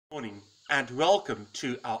Morning and welcome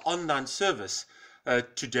to our online service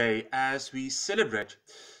today as we celebrate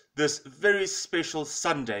this very special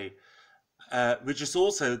Sunday, which is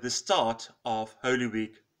also the start of Holy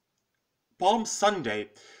Week. Palm Sunday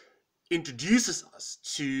introduces us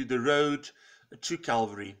to the road to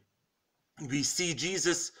Calvary. We see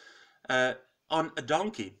Jesus on a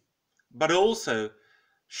donkey, but also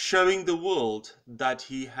showing the world that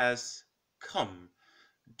he has come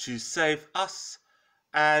to save us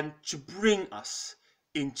and to bring us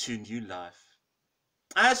into new life.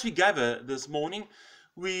 As we gather this morning,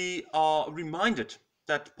 we are reminded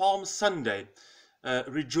that Palm Sunday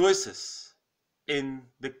rejoices in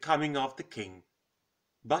the coming of the King.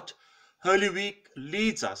 But Holy Week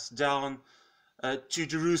leads us down to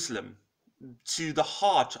Jerusalem, to the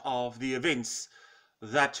heart of the events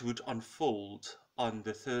that would unfold on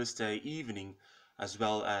the Thursday evening as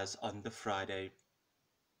well as on the Friday.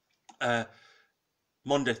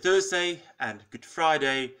 Monday, Thursday, and Good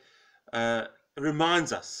Friday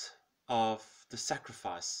reminds us of the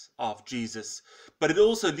sacrifice of Jesus, but it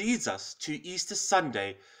also leads us to Easter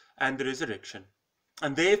Sunday and the resurrection.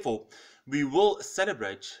 And therefore, we will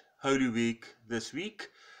celebrate Holy Week this week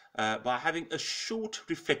by having a short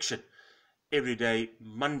reflection every day,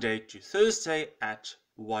 Monday to Thursday at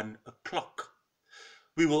 1 o'clock.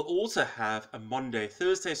 We will also have a Monday,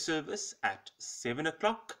 Thursday service at 7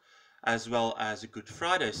 o'clock, as well as a Good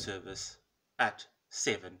Friday service at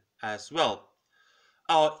 7 as well.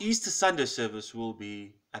 Our Easter Sunday service will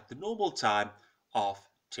be at the normal time of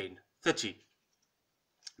 10:30.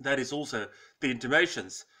 That is also the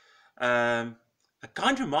intimations. A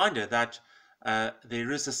kind reminder that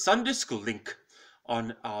there is a Sunday school link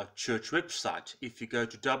on our church website. If you go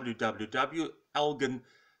to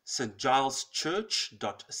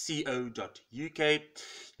www.elginstgileschurch.co.uk,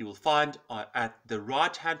 you will find at the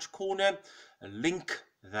right hand corner a link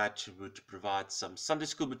that would provide some Sunday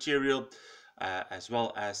school material as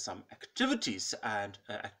well as some activities and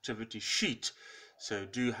an activity sheet. So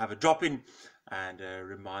do have a drop in and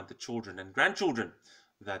remind the children and grandchildren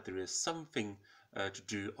that there is something to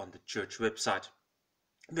do on the church website.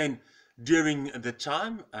 Then during the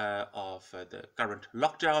time of the current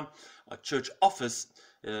lockdown, our church office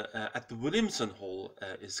at the Williamson Hall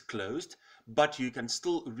is closed, but you can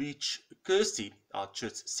still reach Kirsty, our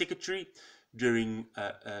church secretary, during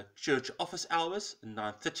church office hours,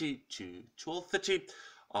 9:30 to 12:30,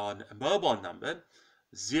 on a mobile number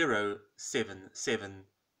 077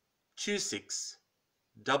 26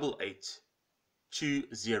 88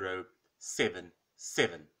 2077.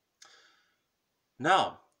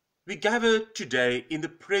 Now, we gather today in the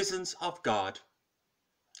presence of God,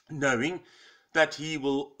 knowing that He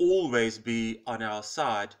will always be on our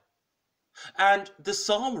side. And the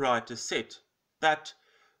psalm writer said that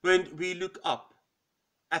when we look up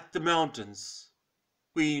at the mountains,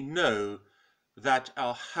 we know that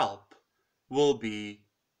our help will be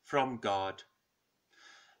from God.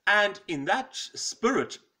 And in that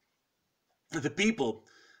spirit, the people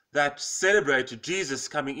that celebrated Jesus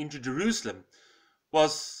coming into Jerusalem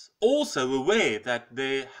was also aware that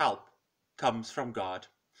their help comes from God.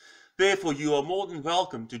 Therefore, you are more than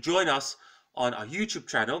welcome to join us on our YouTube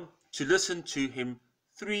channel to listen to hymn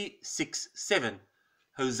 367,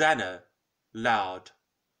 Hosanna, Loud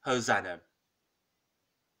Hosanna.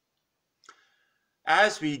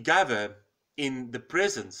 As we gather in the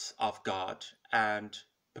presence of God and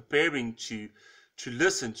preparing to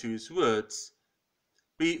listen to His words,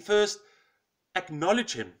 we first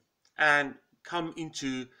acknowledge Him and come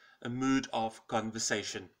into a mood of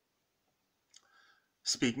conversation,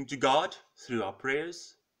 speaking to God through our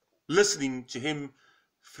prayers, listening to Him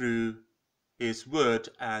through His word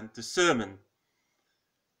and the sermon,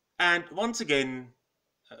 and once again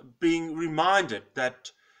being reminded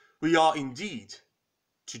that we are indeed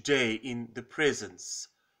today in the presence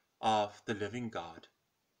of the living God.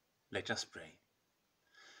 Let us pray.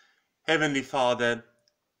 Heavenly Father,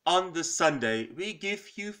 on this Sunday we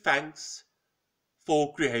give you thanks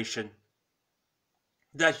for creation,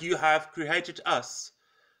 that you have created us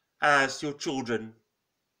as your children.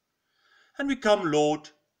 And we come,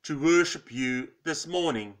 Lord, to worship you this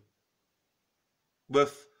morning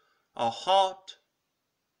with our heart,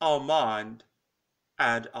 our mind,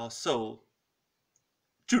 and our soul,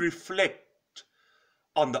 to reflect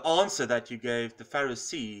on the answer that you gave the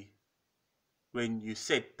Pharisee when you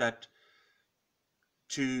said that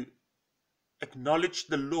to acknowledge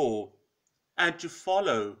the law and to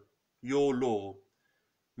follow your law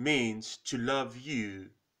means to love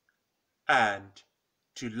you and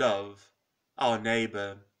to love our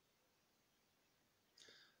neighbor.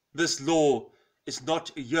 This law is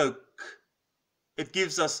not a yoke, it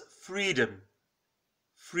gives us freedom.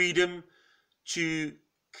 Freedom to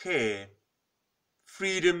care.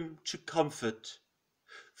 Freedom to comfort.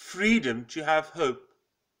 Freedom to have hope.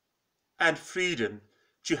 And freedom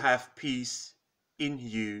to have peace in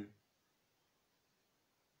you.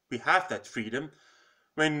 We have that freedom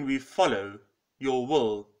when we follow your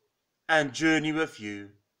will and journey with you.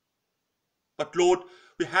 But Lord,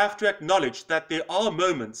 we have to acknowledge that there are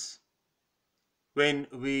moments when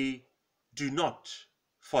we do not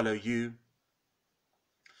follow you,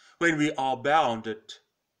 when we are bounded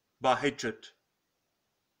by hatred,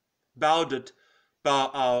 bounded by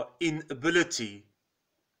our inability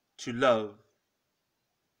to love,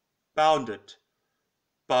 bounded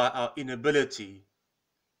by our inability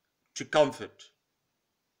to comfort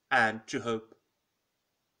and to hope.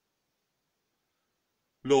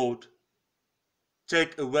 Lord,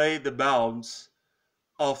 take away the bounds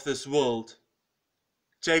of this world.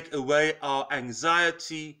 Take away our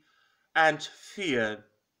anxiety and fear,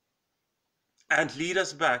 and lead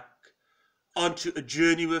us back onto a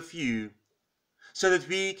journey with you, so that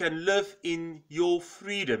we can live in your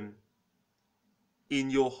freedom,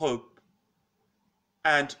 in your hope,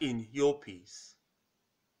 and in your peace.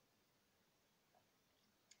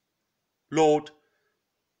 Lord,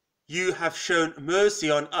 you have shown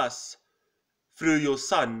mercy on us through your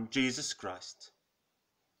Son, Jesus Christ.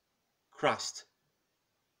 Christ,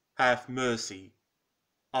 have mercy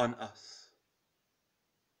on us.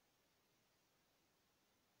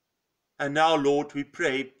 And now, Lord, we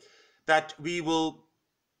pray that we will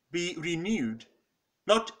be renewed,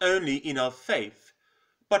 not only in our faith,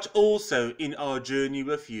 but also in our journey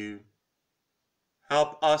with you.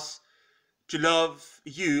 Help us to love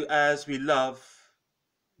you as we love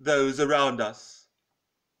those around us.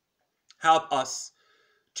 Help us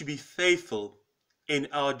to be faithful in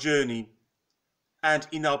our journey and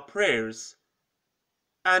in our prayers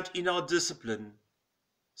and in our discipline,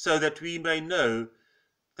 so that we may know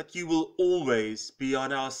that you will always be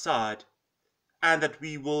on our side, and that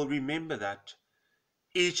we will remember that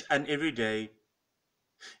each and every day,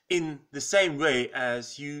 in the same way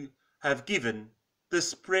as you have given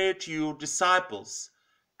this prayer to your disciples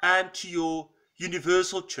and to your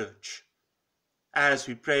universal church, as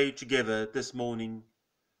we pray together this morning.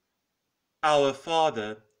 Our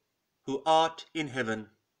Father, who art in heaven,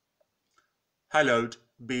 hallowed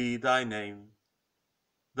be thy name.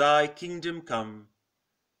 Thy kingdom come,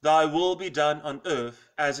 thy will be done on earth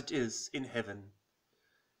as it is in heaven.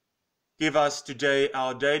 Give us today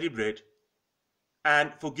our daily bread,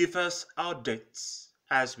 and forgive us our debts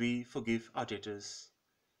as we forgive our debtors.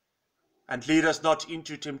 And lead us not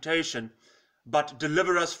into temptation, but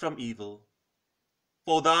deliver us from evil.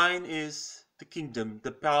 For thine is the kingdom,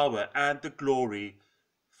 the power, and the glory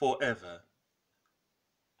forever.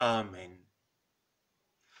 Amen.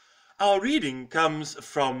 Our reading comes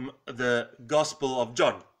from the Gospel of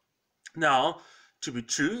John. Now, to be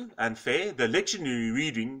true and fair, the lectionary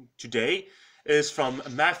reading today is from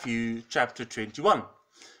Matthew chapter 21.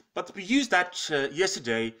 But we used that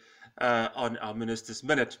yesterday on our Minister's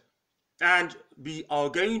Minute. And we are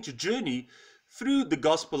going to journey through the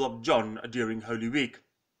Gospel of John during Holy Week.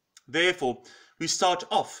 Therefore, we start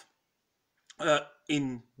off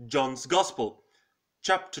in John's Gospel,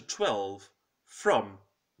 chapter 12, from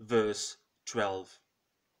verse 12.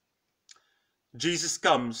 Jesus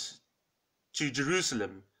comes to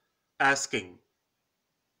Jerusalem as king.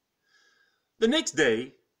 The next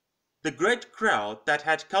day, the great crowd that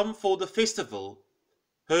had come for the festival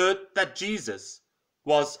heard that Jesus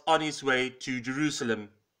was on his way to Jerusalem.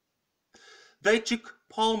 They took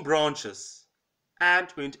palm branches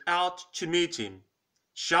and went out to meet him,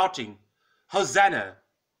 shouting, "Hosanna!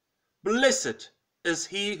 Blessed is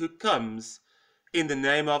he who comes in the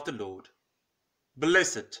name of the Lord.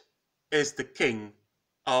 Blessed is the King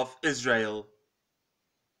of Israel."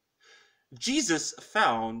 Jesus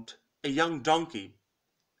found a young donkey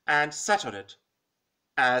and sat on it,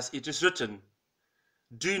 as it is written,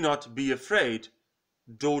 "Do not be afraid,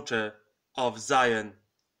 daughter of Zion.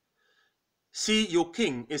 See, your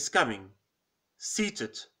king is coming,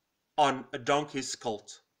 seated on a donkey's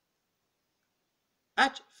colt."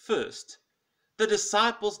 At first, the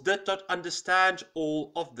disciples did not understand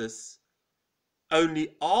all of this.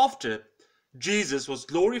 Only after Jesus was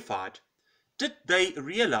glorified did they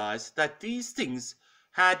realize that these things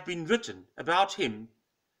had been written about him,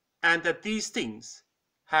 and that these things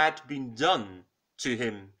had been done to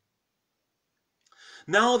him.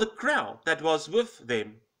 Now the crowd that was with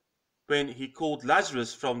them when he called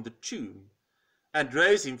Lazarus from the tomb and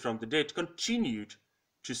raised him from the dead continued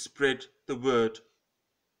to spread the word.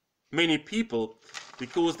 Many people,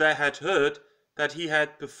 because they had heard that he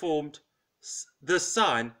had performed this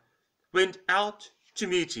sign, went out to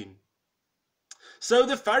meet him. So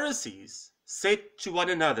the Pharisees said to one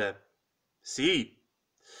another, "See,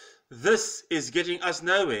 this is getting us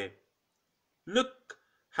nowhere. Look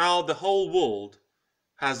how the whole world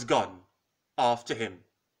has gone after him."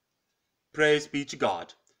 Praise be to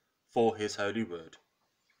God for his holy word.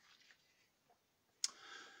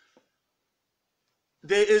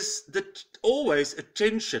 There is always a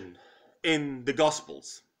tension in the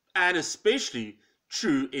Gospels, and especially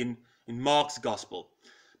true in Mark's Gospel,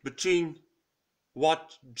 between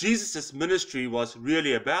what Jesus' ministry was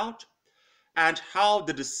really about and how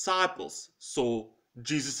the disciples saw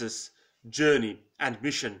Jesus' journey and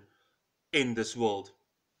mission in this world.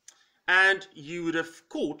 And you would have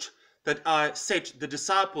caught that I said the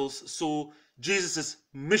disciples saw Jesus'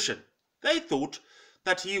 mission. They thought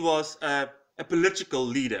that he was a political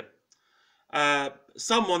leader,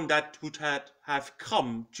 someone that would have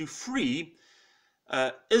come to free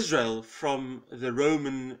Israel from the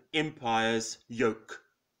Roman Empire's yoke.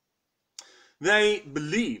 They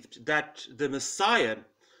believed that the Messiah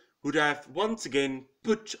would have once again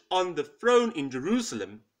put on the throne in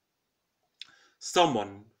Jerusalem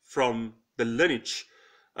someone from the lineage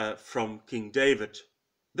from King David.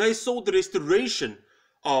 They saw the restoration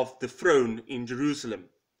of the throne in Jerusalem,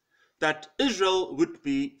 that Israel would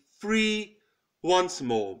be free once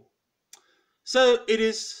more. So it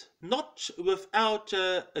is not without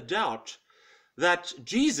a doubt that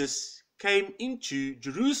Jesus came into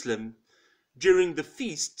Jerusalem during the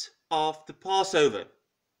feast of the Passover,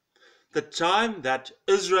 the time that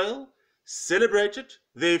Israel celebrated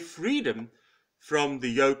their freedom from the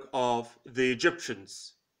yoke of the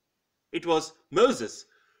Egyptians. It was Moses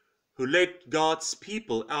who led God's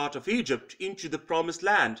people out of Egypt into the promised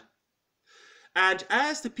land. And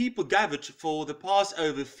as the people gathered for the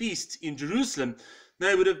Passover feast in Jerusalem,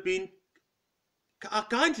 they would have been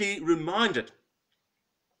kindly reminded.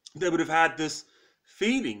 They would have had this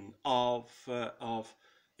feeling of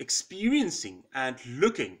experiencing and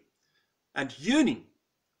looking and yearning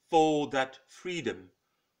for that freedom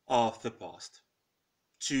of the past,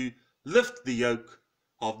 to lift the yoke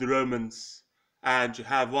of the Romans and to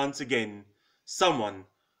have once again someone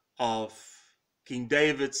of King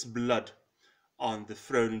David's blood on the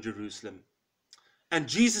throne in Jerusalem. And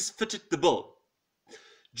Jesus fitted the bill.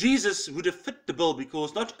 Jesus would have fit the bill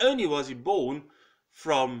because not only was he born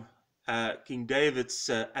from King David's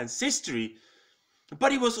ancestry,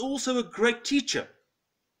 but he was also a great teacher.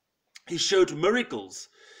 He showed miracles.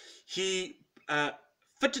 He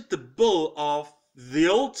fitted the bill of the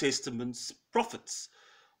Old Testament's prophets,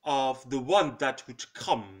 of the one that would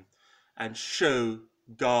come and show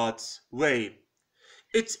God's way.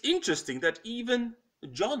 It's interesting that even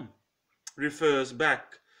John refers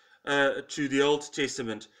back to the Old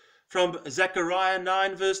Testament from Zechariah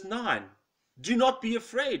 9 verse 9. "Do not be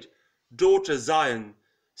afraid, daughter Zion.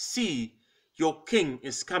 See, your king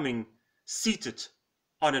is coming, seated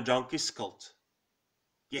on a donkey's colt."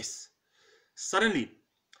 Yes, suddenly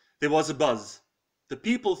there was a buzz. The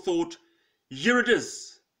people thought, here it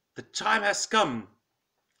is. The time has come.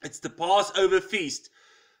 It's the Passover feast.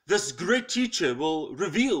 This great teacher will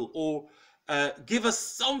reveal or give us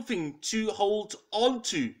something to hold on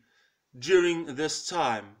to during this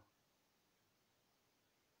time.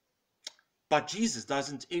 But Jesus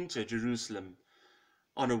doesn't enter Jerusalem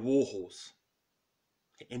on a war horse.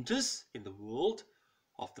 He enters in the world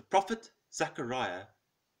of the prophet Zechariah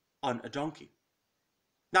on a donkey.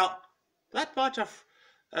 Now, that might have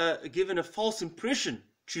given a false impression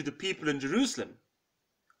to the people in Jerusalem,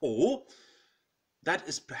 or that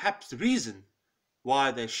is perhaps the reason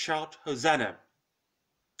why they shout Hosanna.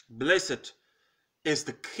 Blessed is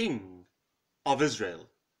the King of Israel.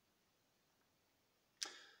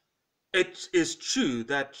 It is true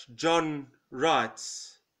that John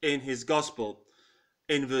writes in his Gospel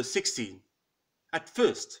in verse 16, at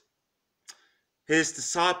first, his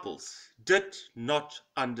disciples did not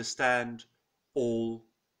understand all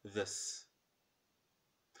this.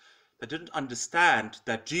 They didn't understand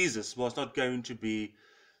that Jesus was not going to be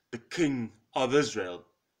the King of Israel,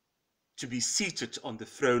 to be seated on the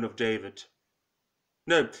throne of David.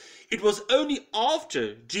 No, it was only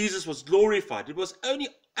after Jesus was glorified, it was only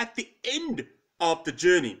at the end of the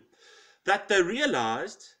journey that they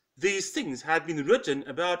realized these things had been written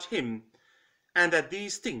about him and that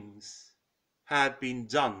these things had been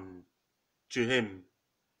done to him.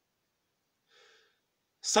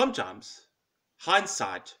 Sometimes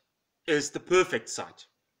hindsight is the perfect sight.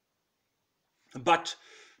 But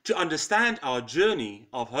to understand our journey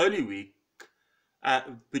of Holy Week,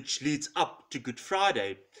 which leads up to Good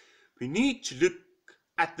Friday, we need to look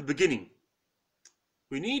at the beginning.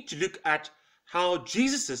 We need to look at how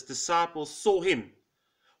Jesus' disciples saw him,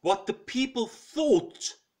 what the people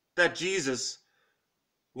thought that Jesus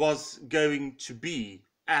was going to be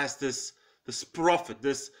as this prophet,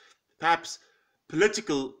 this perhaps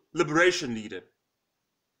political liberation leader.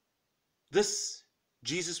 This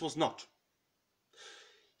Jesus was not.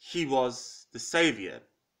 He was the savior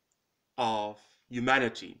of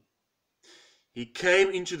humanity. He came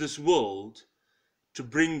into this world to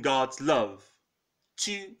bring God's love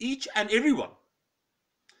to each and everyone,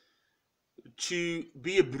 to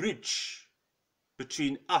be a bridge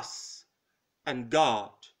between us and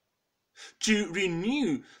God, to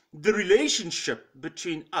renew the relationship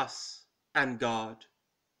between us and God,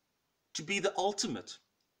 to be the ultimate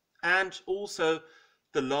and also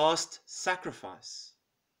the last sacrifice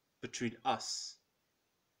between us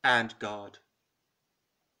and God.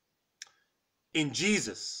 In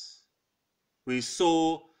Jesus, we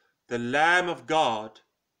saw the Lamb of God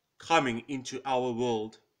coming into our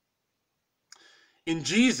world. In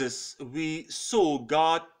Jesus, we saw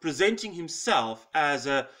God presenting himself as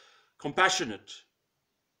a compassionate,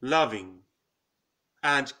 loving,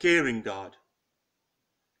 and caring God.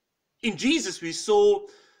 In Jesus, we saw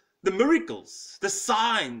the miracles, the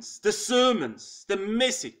signs, the sermons, the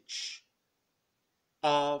message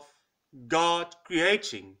of God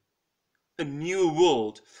creating a new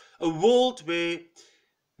world, a world where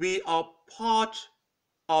we are part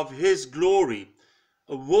of his glory,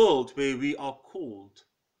 a world where we are called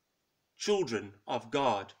children of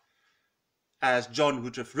God, as John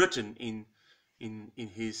would have written in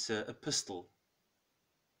his epistle.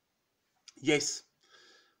 Yes,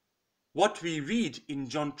 what we read in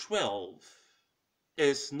John 12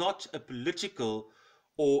 is not a political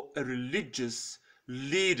or a religious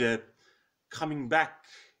leader coming back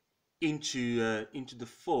into the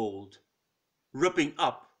fold, ripping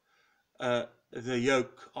up the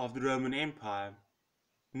yoke of the Roman Empire.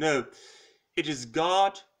 No, it is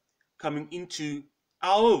God coming into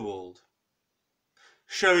our world,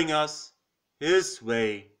 showing us his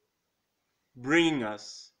way, bringing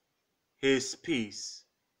us his peace.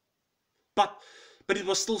 But it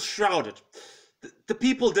was still shrouded. The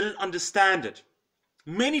people didn't understand it.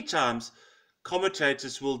 Many times,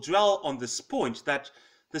 commentators will dwell on this point that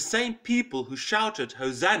the same people who shouted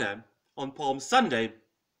Hosanna on Palm Sunday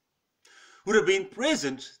would have been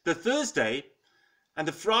present the Thursday and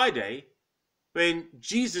the Friday when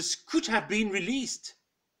Jesus could have been released,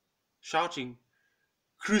 shouting,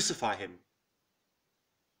 "Crucify him."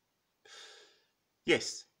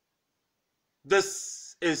 Yes,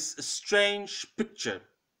 this is a strange picture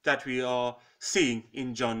that we are seeing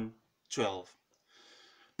in John 12.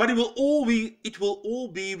 But it will all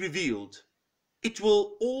be revealed. It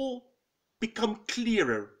will all become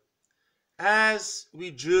clearer as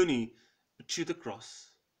we journey to the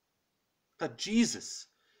cross. That Jesus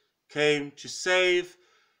came to save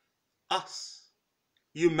us,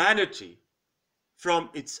 humanity, from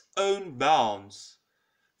its own bounds,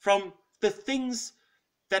 from the things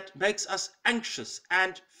that makes us anxious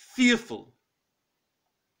and fearful,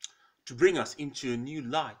 to bring us into a new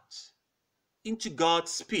light, into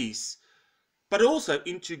God's peace, but also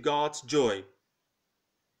into God's joy,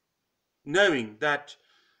 knowing that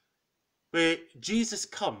where Jesus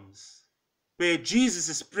comes, where Jesus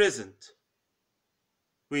is present,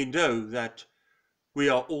 we know that we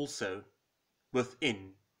are also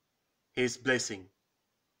within his blessing.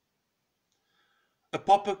 A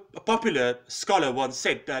popular scholar once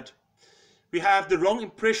said that we have the wrong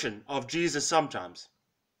impression of Jesus sometimes.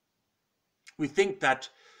 We think that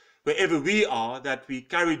wherever we are, that we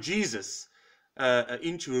carry Jesus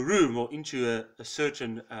into a room or into a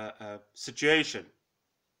certain situation.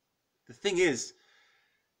 The thing is,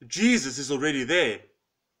 Jesus is already there.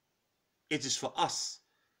 It is for us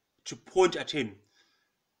to point at him,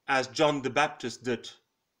 as John the Baptist did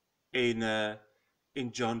in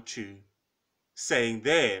John 2, saying,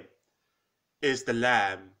 "There is the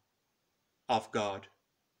Lamb of God."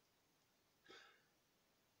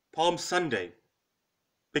 Palm Sunday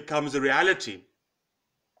becomes a reality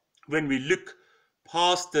when we look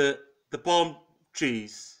past the palm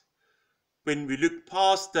trees, when we look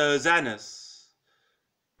past the hosannas,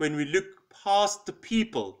 when we look past the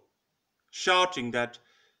people shouting that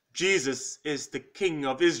Jesus is the King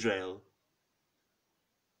of Israel,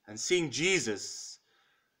 and seeing Jesus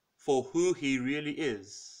for who he really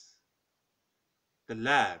is, the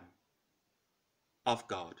Lamb of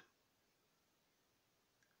God.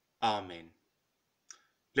 Amen.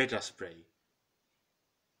 Let us pray.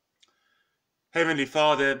 Heavenly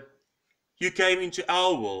Father, you came into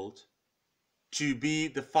our world to be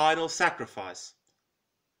the final sacrifice,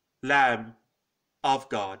 Lamb of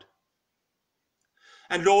God.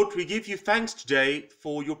 And Lord, we give you thanks today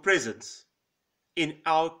for your presence in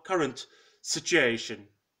our current situation,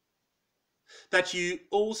 that you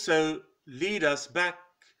also lead us back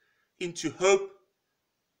into hope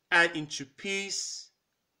and into peace,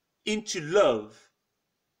 into love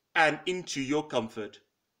and into your comfort.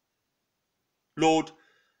 Lord,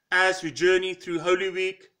 as we journey through Holy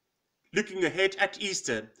Week, looking ahead at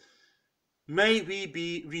Easter, may we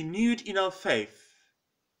be renewed in our faith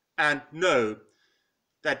and know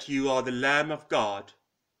that you are the Lamb of God,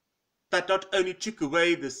 that not only took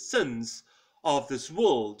away the sins of this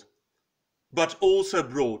world, but also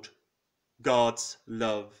brought God's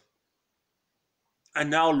love. And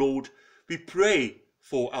now, Lord, we pray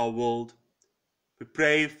for our world. We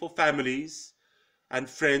pray for families and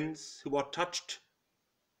friends who are touched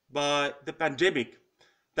by the pandemic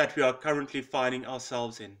that we are currently finding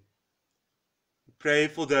ourselves in. We pray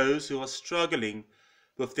for those who are struggling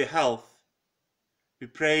with their health. We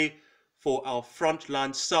pray for our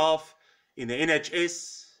frontline staff in the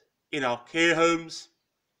NHS, in our care homes,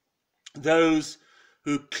 those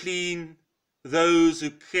who clean, those who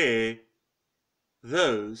care,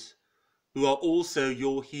 those who are also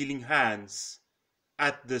your healing hands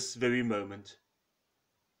at this very moment.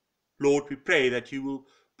 Lord, we pray that you will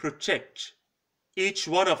protect each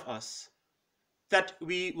one of us, that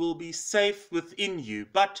we will be safe within you,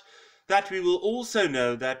 but that we will also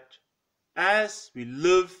know that as we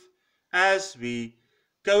live, as we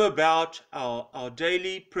go about our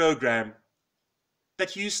daily program,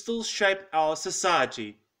 that you still shape our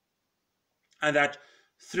society, and that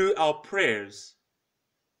through our prayers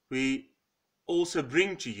we also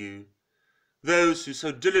bring to you those who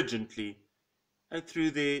so diligently and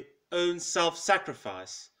through their own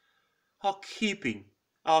self-sacrifice are keeping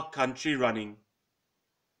our country running.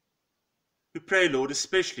 We pray, Lord,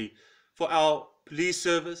 especially for our police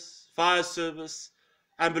service, fire service,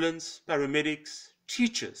 ambulance, paramedics,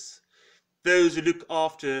 teachers, those who look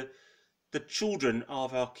after the children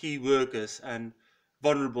of our key workers and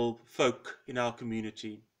vulnerable folk in our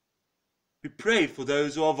community. We pray for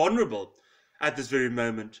those who are vulnerable at this very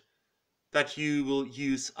moment, that you will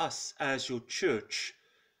use us as your church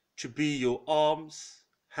to be your arms,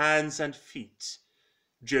 hands and feet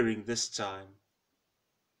during this time.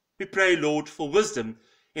 We pray, Lord, for wisdom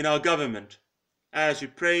in our government, as we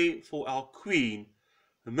pray for our Queen,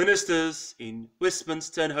 the ministers in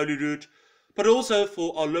Westminster and Holyrood, but also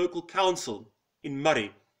for our local council in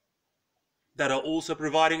Murray, that are also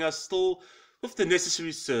providing us still with the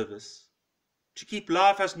necessary service to keep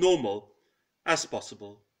life as normal as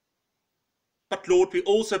possible. But Lord, we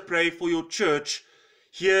also pray for your church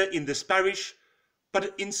here in this parish,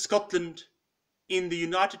 but in Scotland, in the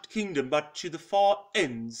United Kingdom, but to the far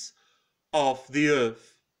ends of the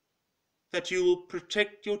earth, that you will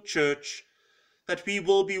protect your church, that we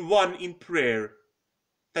will be one in prayer,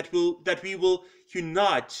 that we will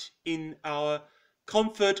unite in our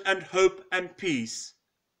comfort and hope and peace,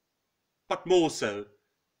 but more so,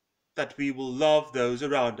 that we will love those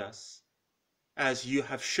around us, as you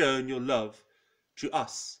have shown your love to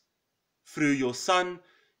us, through your Son,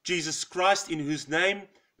 Jesus Christ, in whose name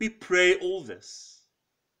we pray all this.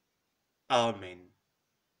 Amen.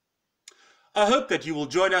 I hope that you will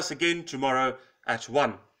join us again tomorrow at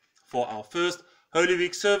 1 for our first Holy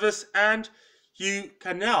Week service, and you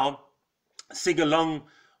can now sing along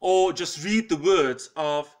or just read the words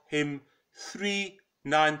of hymn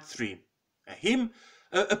 393, a hymn,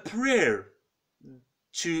 a prayer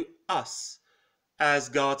to us as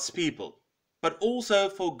God's people, but also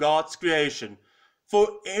for God's creation, for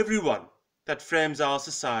everyone that frames our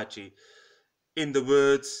society. In the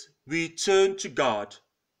words, we turn to God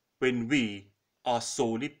when we are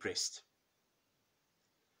sorely pressed.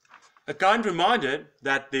 A kind reminder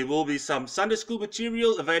that there will be some Sunday school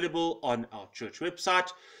material available on our church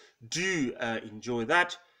website. Do enjoy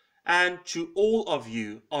that. And to all of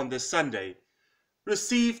you on this Sunday,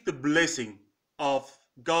 receive the blessing of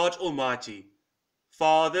God Almighty,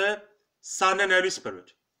 Father, Son and Holy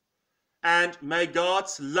Spirit. And may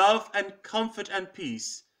God's love and comfort and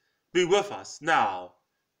peace be with us now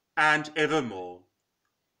and evermore.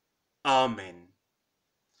 Amen.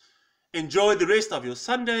 Enjoy the rest of your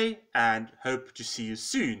Sunday and hope to see you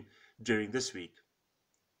soon during this week.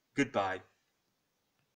 Goodbye.